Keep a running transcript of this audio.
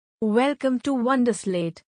Welcome to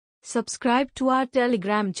Wonderslate. Subscribe to our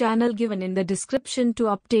Telegram channel given in the description to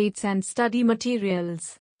updates and study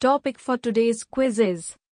materials. Topic for today's quiz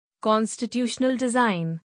is Constitutional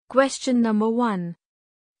Design. Question number 1.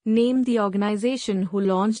 Name the organization who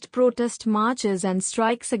launched protest marches and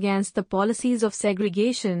strikes against the policies of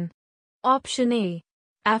segregation. Option A.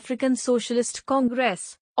 African Socialist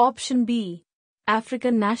Congress. Option B.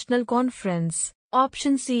 African National Conference.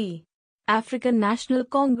 Option C. African National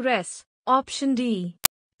Congress. Option D.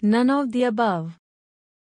 None of the above.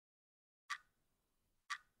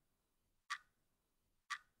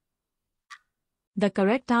 The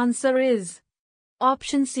correct answer is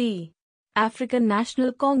Option C. African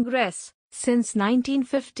National Congress. Since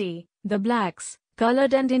 1950, the blacks,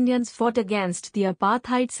 colored and Indians fought against the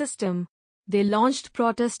apartheid system. They launched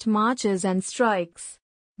protest marches and strikes.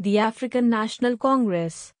 The African National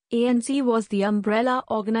Congress, ANC, was the umbrella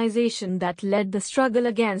organization that led the struggle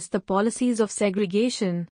against the policies of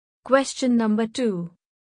segregation. Question number 2.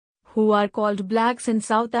 Who are called blacks in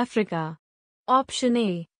South Africa? Option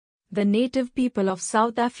A. The native people of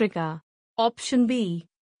South Africa. Option B.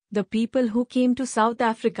 The people who came to South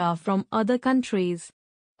Africa from other countries.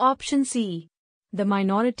 Option C. The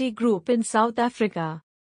minority group in South Africa.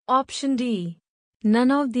 Option D.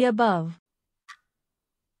 None of the above.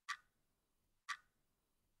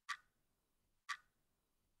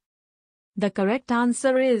 The correct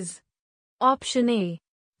answer is Option A.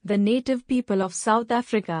 The native people of South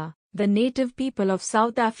Africa. The native people of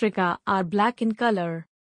South Africa are black in color.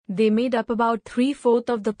 They made up about 3/4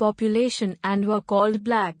 of the population and were called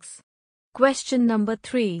blacks. Question number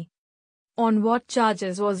 3. On what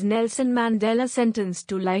charges was Nelson Mandela sentenced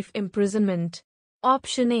to life imprisonment?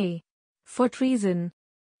 Option A. For treason.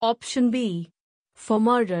 Option B. For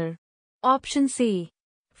murder. Option C.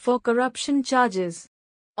 For corruption charges.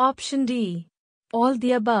 Option D. All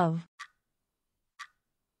the above.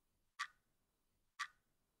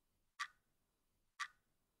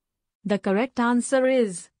 The correct answer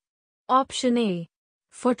is Option A.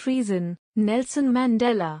 For treason. Nelson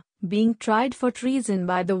Mandela, being tried for treason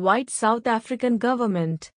by the white South African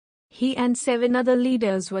government. He and 7 other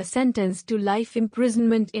leaders were sentenced to life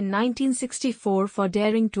imprisonment in 1964 for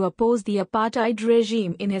daring to oppose the apartheid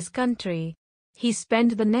regime in his country. He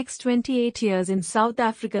spent the next 28 years in South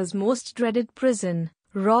Africa's most dreaded prison,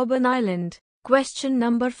 Robben Island. Question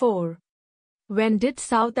number 4. When did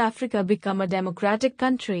South Africa become a democratic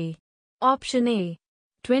country? Option A.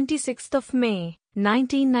 26th of May,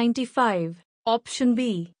 1995. Option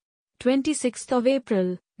B. 26th of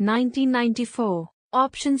April, 1994.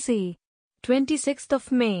 Option C. 26th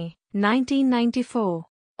of May, 1994.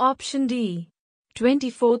 Option D.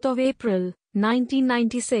 24th of April,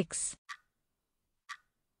 1996.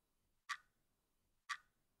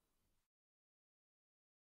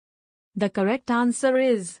 The correct answer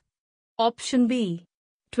is Option B.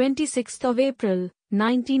 26th of April,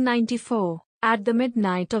 1994. At the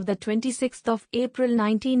midnight of the 26th of April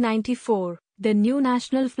 1994, the new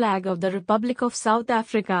national flag of the Republic of South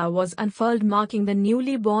Africa was unfurled, marking the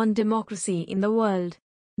newly born democracy in the world.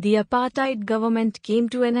 The apartheid government came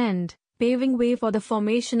to an end, paving way for the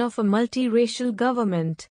formation of a multiracial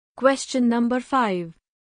government. Question number 5.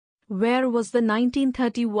 Where was the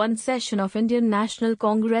 1931 session of Indian National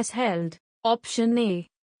Congress held? Option A.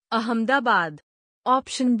 Ahmedabad.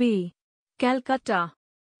 Option B. Calcutta.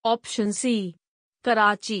 Option C.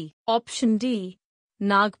 Karachi. Option D.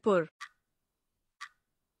 Nagpur.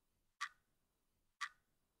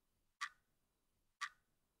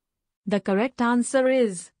 The correct answer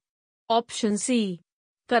is Option C.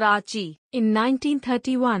 Karachi. In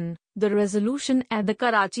 1931, the resolution at the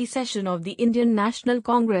Karachi session of the Indian National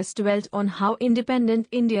Congress dwelt on how independent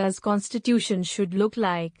India's constitution should look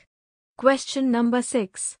like. Question number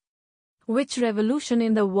 6. Which revolution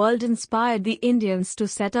in the world inspired the Indians to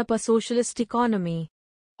set up a socialist economy?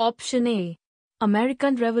 Option A.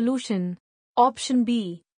 American Revolution. Option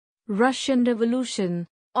B. Russian Revolution.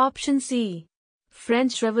 Option C.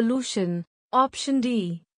 French Revolution. Option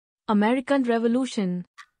D. American Revolution.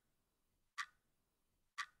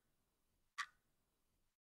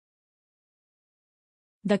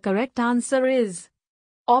 The correct answer is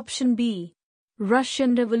Option B.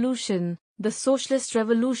 Russian Revolution. The socialist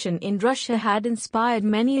revolution in Russia had inspired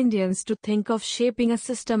many Indians to think of shaping a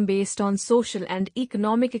system based on social and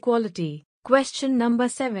economic equality. Question number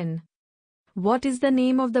 7. What is the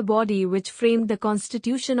name of the body which framed the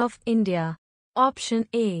Constitution of India? Option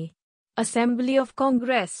A. Assembly of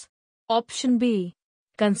Congress. Option B.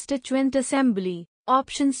 Constituent Assembly.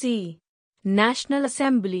 Option C. National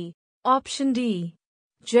Assembly. Option D.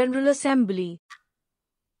 General Assembly.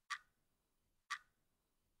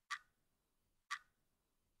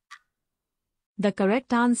 The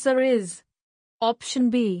correct answer is option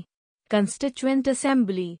B. Constituent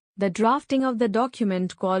Assembly. The drafting of the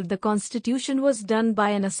document called the Constitution was done by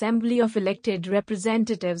an assembly of elected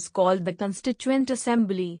representatives called the Constituent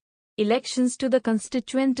Assembly. Elections to the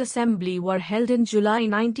Constituent Assembly were held in July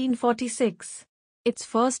 1946. Its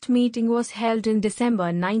first meeting was held in December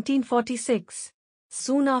 1946.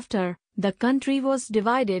 Soon after, the country was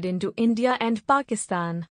divided into India and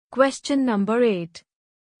Pakistan. Question number 8.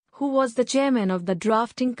 Who was the chairman of the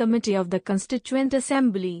drafting committee of the Constituent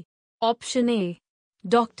Assembly? Option A.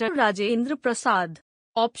 Dr. Rajendra Prasad.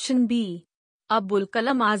 Option B. Abul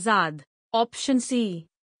Kalam Azad. Option C.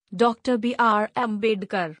 Dr. B.R.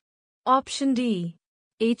 Ambedkar. Option D.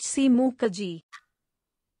 H.C. Mukherjee.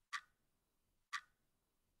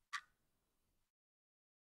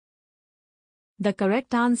 The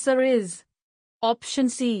correct answer is option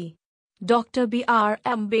C. Dr. B.R.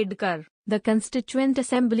 Ambedkar. The Constituent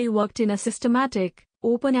Assembly worked in a systematic,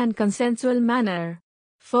 open and consensual manner.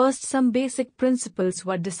 First, some basic principles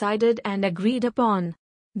were decided and agreed upon.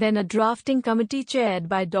 Then a drafting committee chaired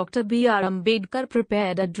by Dr. B.R. Ambedkar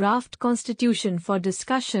prepared a draft constitution for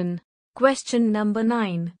discussion. Question number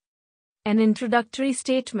 9. An introductory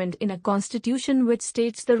statement in a constitution which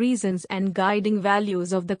states the reasons and guiding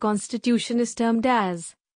values of the constitution is termed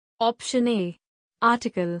as option A.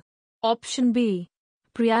 Article. Option B.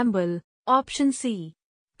 Preamble. Option C.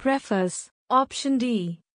 Preface. Option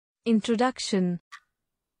D. Introduction.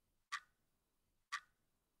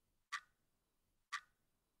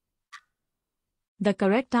 The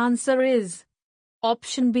correct answer is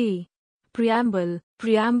option B. Preamble.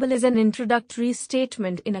 Preamble is an introductory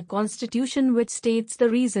statement in a constitution which states the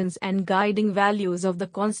reasons and guiding values of the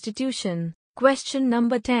constitution. Question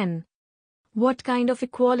number 10. What kind of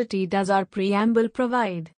equality does our preamble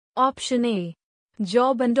provide? Option A.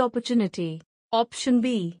 Job and opportunity. Option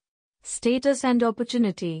B. Status and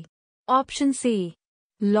opportunity. Option C.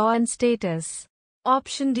 Law and status.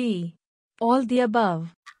 Option D. All the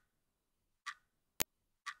above.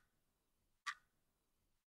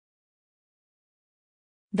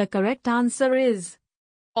 The correct answer is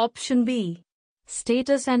option B.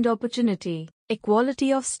 Status and opportunity.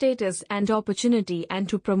 Equality of status and opportunity and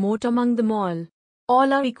to promote among them all.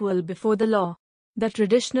 All are equal before the law. The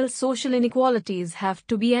traditional social inequalities have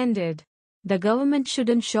to be ended. The government should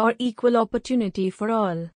ensure equal opportunity for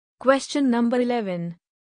all. Question number 11.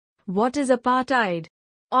 What is apartheid?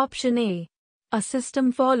 Option A. A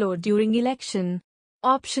system followed during election.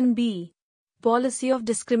 Option B. Policy of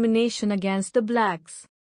discrimination against the blacks.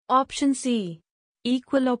 Option C.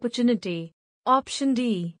 Equal opportunity. Option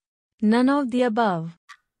D. None of the above.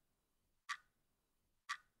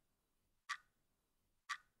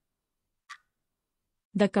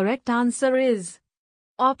 The correct answer is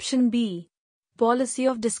option B. Policy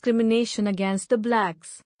of discrimination against the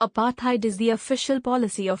blacks. Apartheid is the official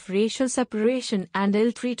policy of racial separation and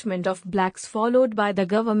ill treatment of blacks followed by the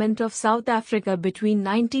government of South Africa between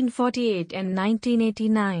 1948 and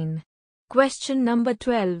 1989. Question number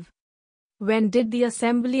 12. When did the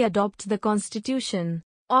Assembly adopt the Constitution?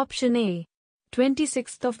 Option A.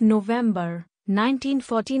 26th of November,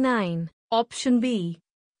 1949. Option B.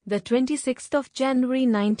 The 26th of January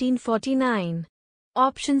 1949.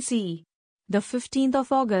 Option C. The 15th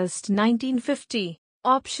of August 1950.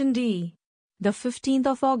 Option D. The 15th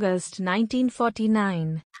of August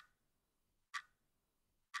 1949.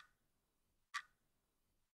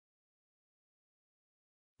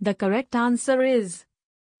 The correct answer is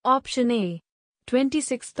option A.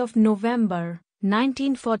 26th of November,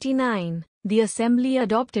 1949. The Assembly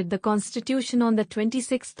adopted the Constitution on the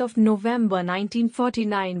 26th of November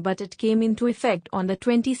 1949 but it came into effect on the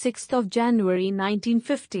 26th of January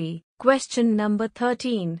 1950. Question number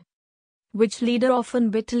 13. Which leader often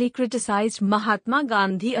bitterly criticized Mahatma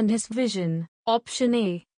Gandhi and his vision? Option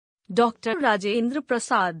A. Dr. Rajendra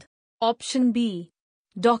Prasad. Option B.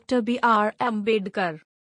 Dr. B.R. Ambedkar.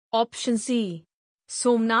 Option C.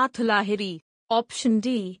 Somnath Lahiri. Option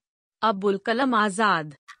D. Abul Kalam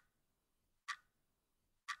Azad.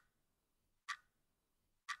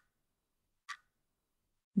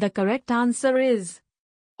 The correct answer is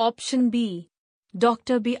option B.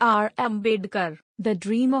 Dr. B.R. Ambedkar. The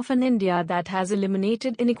dream of an India that has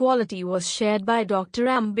eliminated inequality was shared by Dr.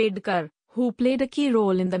 Ambedkar, who played a key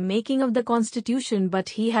role in the making of the Constitution, but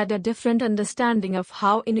he had a different understanding of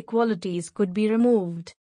how inequalities could be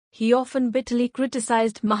removed. He often bitterly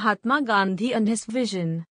criticized Mahatma Gandhi and his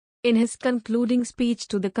vision. In his concluding speech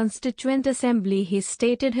to the Constituent Assembly, he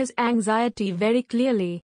stated his anxiety very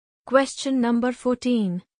clearly. Question number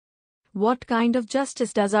 14. What kind of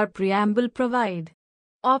justice does our preamble provide?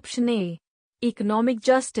 Option A. Economic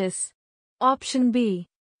justice. Option B.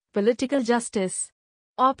 Political justice.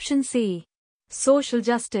 Option C. Social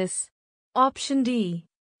justice. Option D.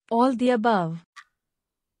 All the above.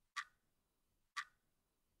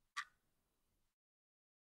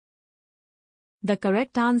 The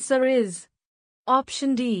correct answer is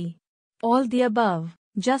Option D. All the above.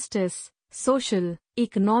 Justice, social,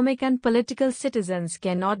 economic and political citizens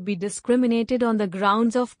cannot be discriminated on the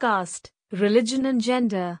grounds of caste, religion and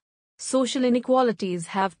gender. Social inequalities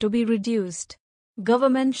have to be reduced.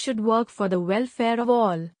 Government should work for the welfare of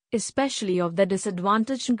all, especially of the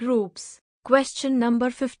disadvantaged groups. Question number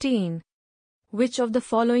 15. Which of the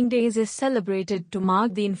following days is celebrated to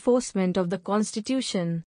mark the enforcement of the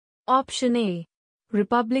Constitution? Option A.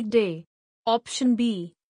 Republic Day. Option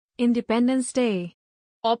B. Independence Day.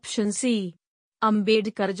 Option C.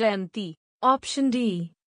 Ambedkar Jayanti. Option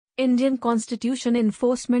D. Indian Constitution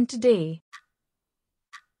Enforcement Day.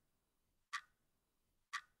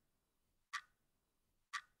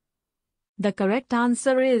 The correct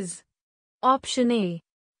answer is Option A.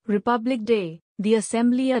 Republic Day. The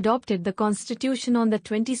Assembly adopted the Constitution on the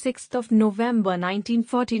 26th of November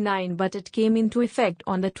 1949, but it came into effect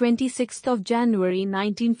on the 26th of January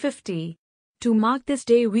 1950. To mark this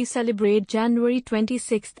day, we celebrate January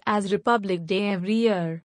 26th as Republic Day every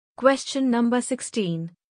year. Question number 16.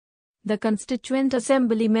 The Constituent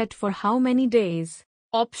Assembly met for how many days?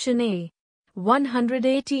 Option A.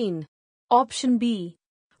 118. Option B.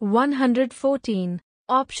 114.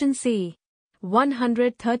 Option C.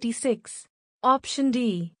 136. Option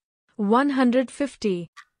D. 150.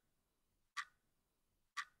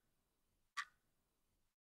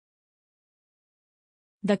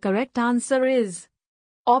 The correct answer is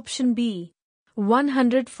Option B.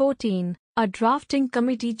 114. A drafting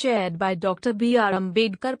committee chaired by Dr. B.R.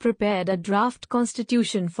 Ambedkar prepared a draft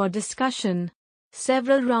constitution for discussion.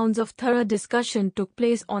 Several rounds of thorough discussion took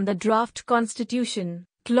place on the draft constitution,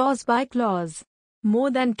 clause by clause.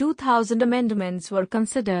 More than 2,000 amendments were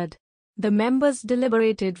considered. The members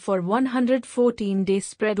deliberated for 114 days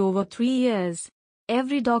spread over 3 years.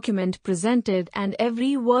 Every document presented and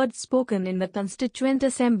every word spoken in the Constituent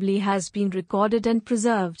Assembly has been recorded and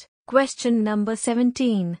preserved. Question number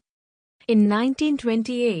 17. In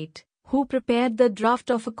 1928, who prepared the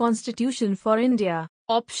draft of a constitution for India?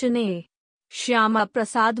 Option A. Shyama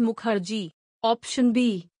Prasad Mukherjee. Option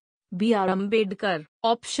B. B.R. Ambedkar.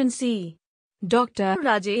 Option C. Dr.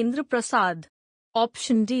 Rajendra Prasad.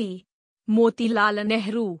 Option D. Motilal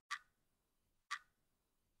Nehru.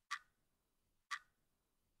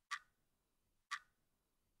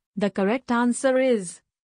 The correct answer is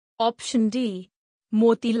Option D.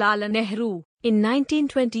 Motilal Nehru. In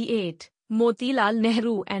 1928, Motilal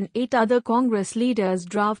Nehru and 8 other Congress leaders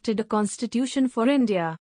drafted a constitution for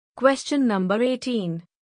India. Question number 18.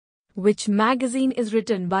 Which magazine is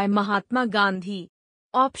written by Mahatma Gandhi?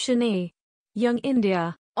 Option A. Young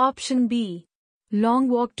India. Option B. Long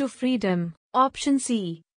Walk to Freedom. Option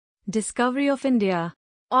C. Discovery of India.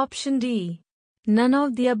 Option D. None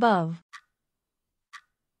of the above.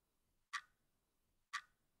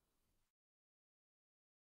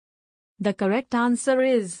 The correct answer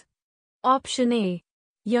is Option A.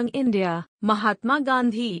 Young India. Mahatma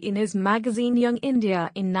Gandhi, in his magazine Young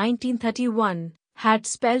India in 1931, had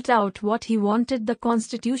spelt out what he wanted the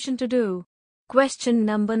constitution to do. Question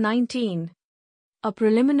number 19. A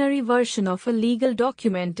preliminary version of a legal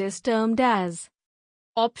document is termed as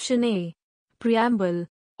Option A. Preamble.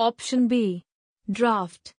 Option B.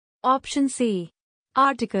 Draft. Option C.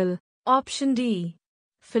 Article. Option D.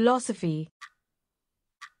 Philosophy.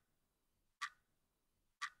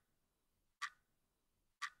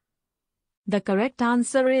 The correct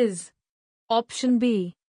answer is Option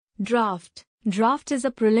B. Draft. Draft is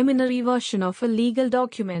a preliminary version of a legal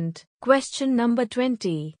document. Question number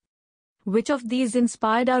 20. Which of these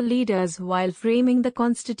inspired our leaders while framing the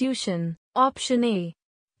Constitution? Option A.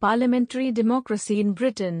 Parliamentary democracy in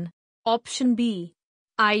Britain. Option B.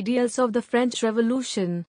 Ideals of the French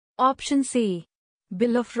Revolution. Option C.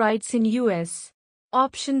 Bill of Rights in US.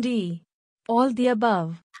 Option D. All the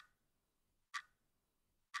above.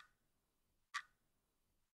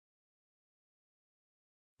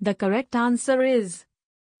 The correct answer is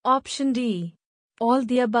Option D. All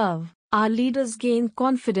the above. Our leaders gained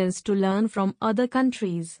confidence to learn from other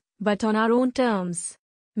countries, but on our own terms.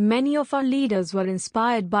 Many of our leaders were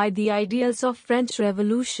inspired by the ideals of French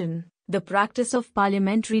Revolution, the practice of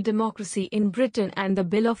parliamentary democracy in Britain and the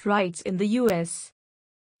Bill of Rights in the US.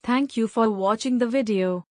 Thank you for watching the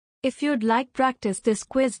video. If you'd like practice this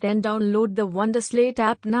quiz, then download the Wonderslate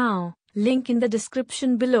app now, link in the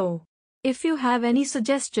description below. If you have any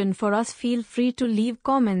suggestion for us, feel free to leave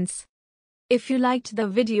comments. If you liked the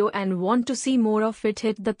video and want to see more of it,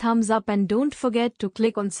 hit the thumbs up and don't forget to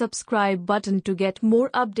click on subscribe button to get more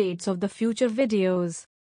updates of the future videos.